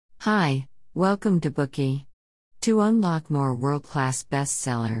Hi, welcome to Bookie. To unlock more world-class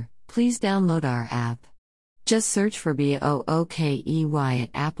bestseller, please download our app. Just search for BOOKEY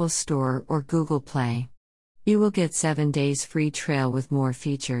at Apple Store or Google Play. You will get 7 days free trial with more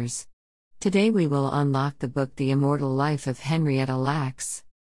features. Today we will unlock the book The Immortal Life of Henrietta Lacks.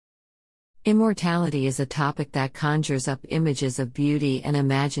 Immortality is a topic that conjures up images of beauty and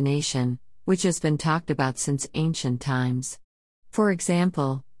imagination, which has been talked about since ancient times. For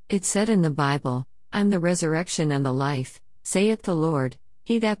example, it said in the Bible, "I'm the resurrection and the life, saith the Lord,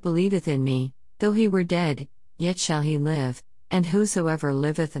 he that believeth in me, though he were dead, yet shall he live, and whosoever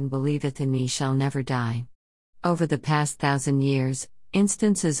liveth and believeth in me shall never die." Over the past 1,000 years,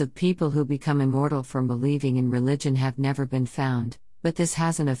 instances of people who become immortal from believing in religion have never been found, but this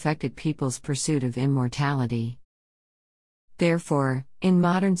hasn't affected people's pursuit of immortality. Therefore, in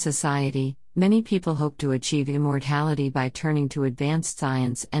modern society, many people hope to achieve immortality by turning to advanced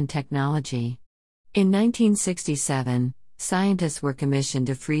science and technology. In 1967, scientists were commissioned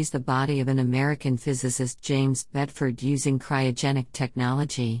to freeze the body of an American physicist James Bedford using cryogenic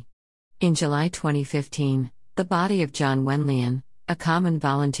technology. In July 2015, the body of John Wenlian, a common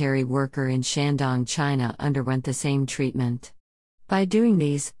voluntary worker in Shandong, China, underwent the same treatment. By doing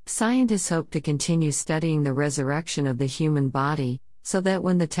these, scientists hope to continue studying the resurrection of the human body, so that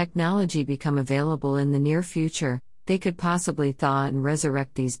when the technology become available in the near future, they could possibly thaw and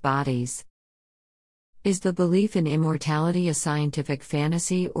resurrect these bodies. Is the belief in immortality a scientific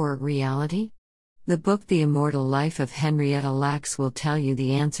fantasy or a reality? The book The Immortal Life of Henrietta Lacks will tell you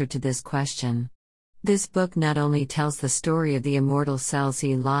the answer to this question. This book not only tells the story of the immortal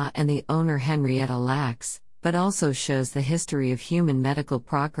Skloot-The and the owner Henrietta Lacks, but also shows the history of human medical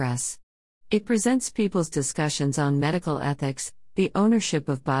progress. It presents people's discussions on medical ethics, the ownership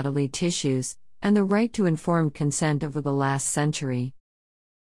of bodily tissues, and the right to informed consent over the last century.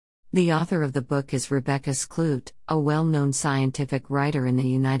 The author of the book is Rebecca Skloot, a well-known scientific writer in the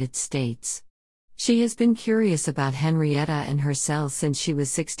United States. She has been curious about Henrietta and her cells since she was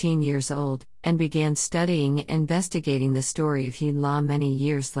 16 years old, and began studying and investigating the story of Henrietta many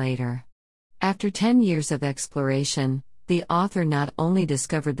years later. After 10 years of exploration, the author not only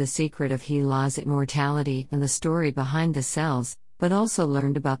discovered the secret of Henrietta's immortality and the story behind the cells, but also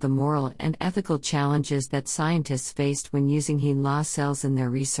learned about the moral and ethical challenges that scientists faced when using Henrietta cells in their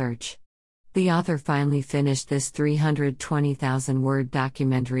research. The author finally finished this 320,000-word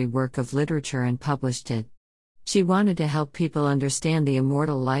documentary work of literature and published it. She wanted to help people understand the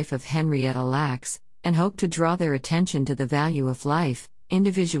immortal life of Henrietta Lacks, and hoped to draw their attention to the value of life,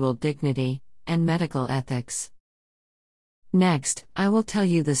 individual dignity, and medical ethics. Next, I will tell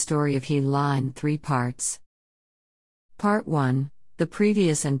you the story of Henrietta in 3 parts. Part 1, The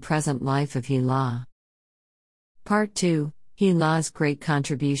Previous and Present Life of Henrietta. Part 2, Henrietta's Great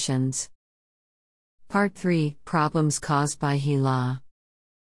Contributions. Part 3, Problems Caused by Henrietta.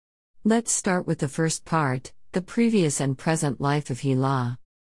 Let's start with the first part, The Previous and Present Life of Henrietta.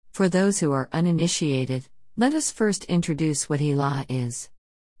 For those who are uninitiated, let us first introduce what Henrietta is.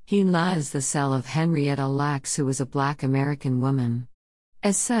 Henrietta is the cell of Henrietta Lacks, who was a Black American woman.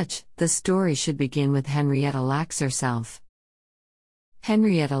 As such, the story should begin with Henrietta Lacks herself.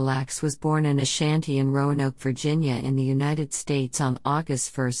 Henrietta Lacks was born in a shanty in Roanoke, Virginia in the United States on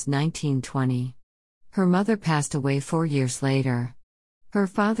August 1, 1920. Her mother passed away 4 years later. Her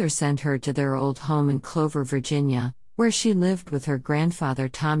father sent her to their old home in Clover, Virginia, where she lived with her grandfather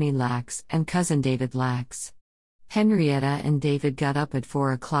Tommy Lacks and cousin David Lacks. Henrietta and David got up at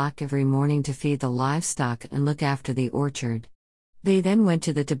 4 o'clock every morning to feed the livestock and look after the orchard. They then went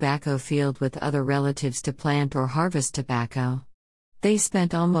to the tobacco field with other relatives to plant or harvest tobacco. They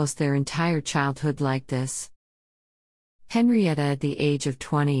spent almost their entire childhood like this. Henrietta at the age of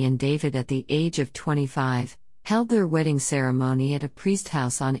 20 and David at the age of 25 held their wedding ceremony at a priest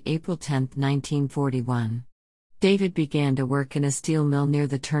house on April 10, 1941. David began to work in a steel mill near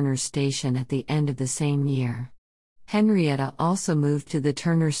the Turner Station at the end of the same year. Henrietta also moved to the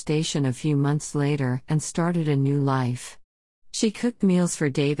Turner Station a few months later and started a new life. She cooked meals for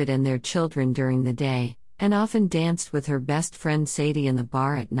David and their children during the day, and often danced with her best friend Sadie in the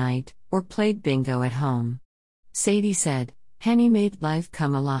bar at night, or played bingo at home. Sadie said, "Henny made life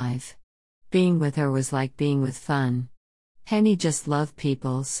come alive. Being with her was like being with fun. Henny just loved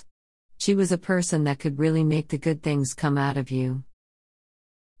peoples. She was a person that could really make the good things come out of you."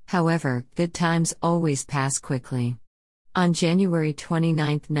 However, good times always pass quickly. On January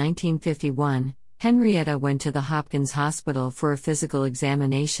 29, 1951, Henrietta went to the Hopkins Hospital for a physical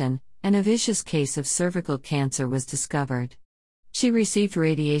examination, and a vicious case of cervical cancer was discovered. She received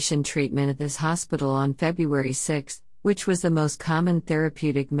radiation treatment at this hospital on February 6, which was the most common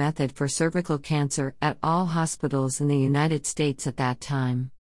therapeutic method for cervical cancer at all hospitals in the United States at that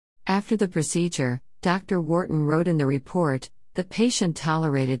time. After the procedure, Dr. Wharton wrote in the report, "The patient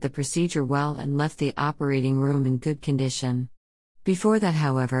tolerated the procedure well and left the operating room in good condition." Before that,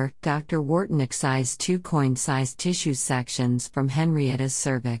 however, Dr. Wharton excised 2 coin-sized tissue sections from Henrietta's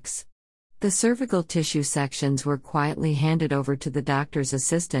cervix. The cervical tissue sections were quietly handed over to the doctor's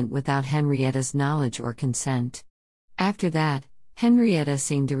assistant without Henrietta's knowledge or consent. After that, Henrietta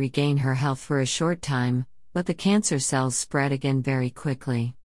seemed to regain her health for a short time, but the cancer cells spread again very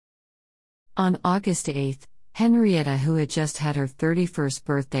quickly. On August 8, Henrietta, who had just had her 31st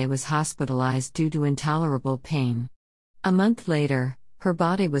birthday, was hospitalized due to intolerable pain. A month later, her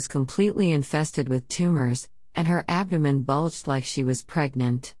body was completely infested with tumors, and her abdomen bulged like she was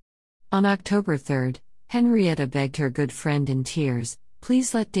pregnant. On October 3, Henrietta begged her good friend in tears,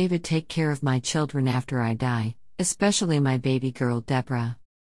 "Please let David take care of my children after I die, especially my baby girl Deborah."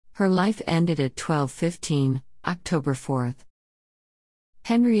 Her life ended at 12:15, October 4.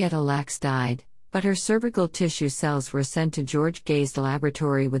 Henrietta Lacks died, but her cervical tissue cells were sent to George Gay's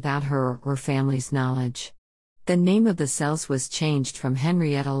laboratory without her or family's knowledge. The name of the cells was changed from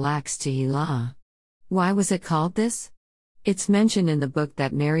Henrietta Lacks to HeLa. Why was it called this? It's mentioned in the book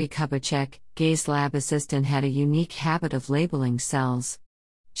that Mary Kubitschek, Gay's lab assistant, had a unique habit of labeling cells.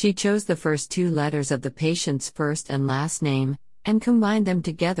 She chose the first 2 letters of the patient's first and last name, and combined them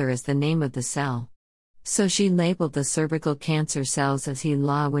together as the name of the cell. So she labeled the cervical cancer cells as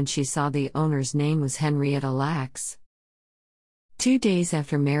HeLa when she saw the owner's name was Henrietta Lacks. 2 days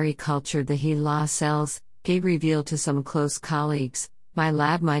after Mary cultured the HeLa cells, Gay revealed to some close colleagues, "My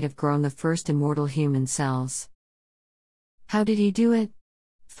lab might have grown the first immortal human cells." How did he do it?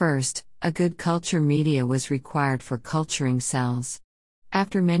 First, a good culture media was required for culturing cells.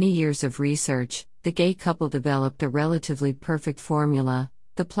 After many years of research, the Gay couple developed a relatively perfect formula: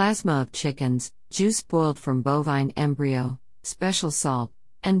 the plasma of chickens, juice boiled from bovine embryo, special salt,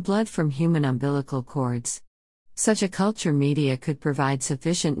 and blood from human umbilical cords. Such a culture media could provide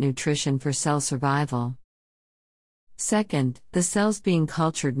sufficient nutrition for cell survival. Second, the cells being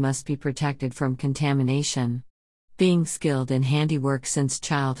cultured must be protected from contamination. Being skilled in handiwork since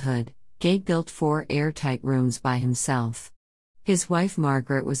childhood, Gay built 4 airtight rooms by himself. His wife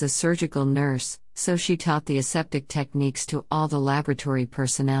Margaret was a surgical nurse, so she taught the aseptic techniques to all the laboratory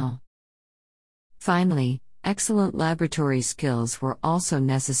personnel. Finally, excellent laboratory skills were also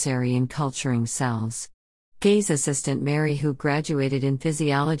necessary in culturing cells. Gay's assistant Mary, who graduated in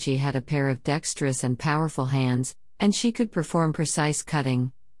physiology, had a pair of dexterous and powerful hands, and she could perform precise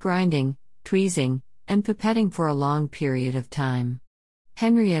cutting, grinding, tweezing, and pipetting for a long period of time.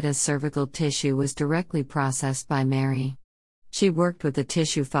 Henrietta's cervical tissue was directly processed by Mary. She worked with the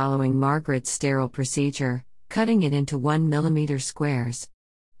tissue following Margaret's sterile procedure, cutting it into 1 millimeter squares.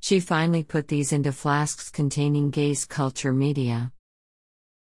 She finally put these into flasks containing Gay's culture media.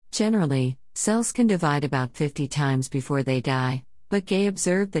 Generally, cells can divide about 50 times before they die, but Gay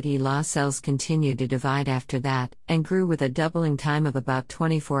observed that HeLa cells continued to divide after that, and grew with a doubling time of about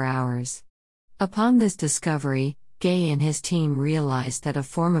 24 hours. Upon this discovery, Gay and his team realized that a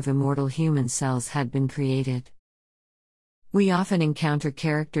form of immortal human cells had been created. We often encounter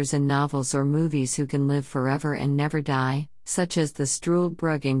characters in novels or movies who can live forever and never die, such as the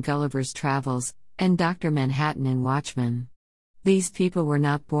Struldbrug in Gulliver's Travels, and Dr. Manhattan in Watchmen. These people were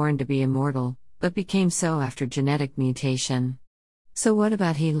not born to be immortal, but became so after genetic mutation. So what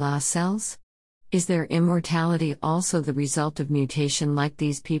about HeLa cells? Is their immortality also the result of mutation like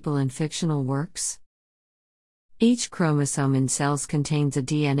these people in fictional works? Each chromosome in cells contains a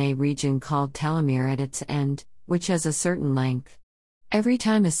DNA region called telomere at its end, which has a certain length. Every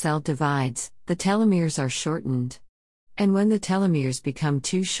time a cell divides, the telomeres are shortened. And when the telomeres become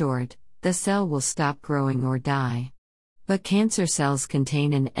too short, the cell will stop growing or die. But cancer cells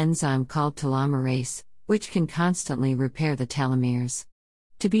contain an enzyme called telomerase, which can constantly repair the telomeres.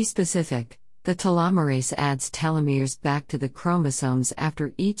 To be specific, the telomerase adds telomeres back to the chromosomes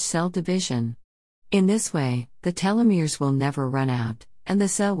after each cell division. In this way, the telomeres will never run out, and the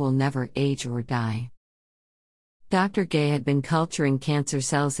cell will never age or die. Dr. Gay had been culturing cancer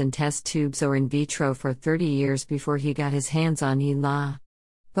cells in test tubes or in vitro for 30 years before he got his hands on HeLa.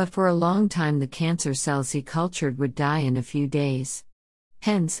 But for a long time the cancer cells he cultured would die in a few days.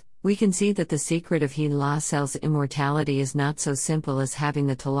 Hence, we can see that the secret of HeLa cells' immortality is not so simple as having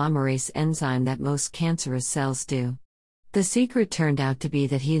the telomerase enzyme that most cancerous cells do. The secret turned out to be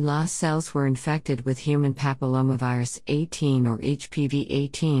that HeLa cells were infected with human papillomavirus 18 or HPV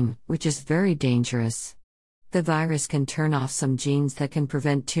 18, which is very dangerous. The virus can turn off some genes that can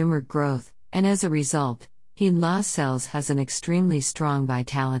prevent tumor growth, and as a result, HeLa cells has an extremely strong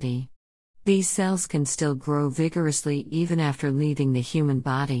vitality. These cells can still grow vigorously even after leaving the human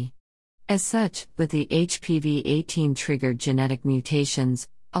body. As such, with the HPV-18 triggered genetic mutations,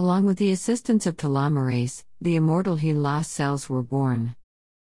 along with the assistance of telomerase, the immortal HeLa cells were born.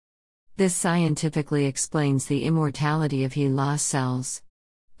 This scientifically explains the immortality of HeLa cells.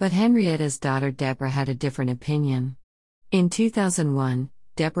 But Henrietta's daughter Deborah had a different opinion. In 2001,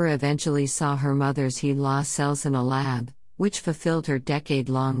 Deborah eventually saw her mother's HeLa cells in a lab, which fulfilled her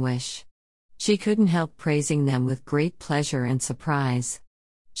decade-long wish. She couldn't help praising them with great pleasure and surprise.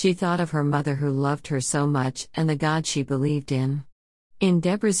 She thought of her mother who loved her so much and the God she believed in. In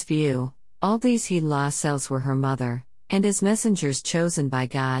Deborah's view, all these HeLa cells were her mother, and as messengers chosen by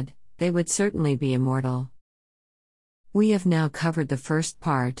God, they would certainly be immortal. We have now covered the first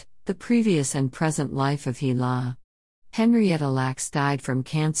part, the previous and present life of HeLa. Henrietta Lacks died from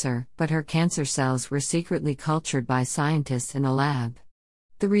cancer, but her cancer cells were secretly cultured by scientists in a lab.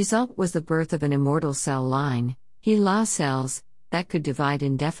 The result was the birth of an immortal cell line, HeLa cells, that could divide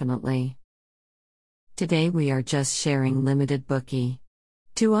indefinitely. Today we are just sharing limited bookie.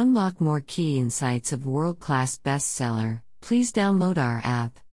 To unlock more key insights of world-class bestseller, please download our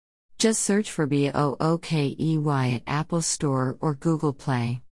app. Just search for BOOKEY at Apple Store or Google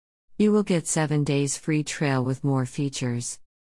Play. You will get 7 days free trial with more features.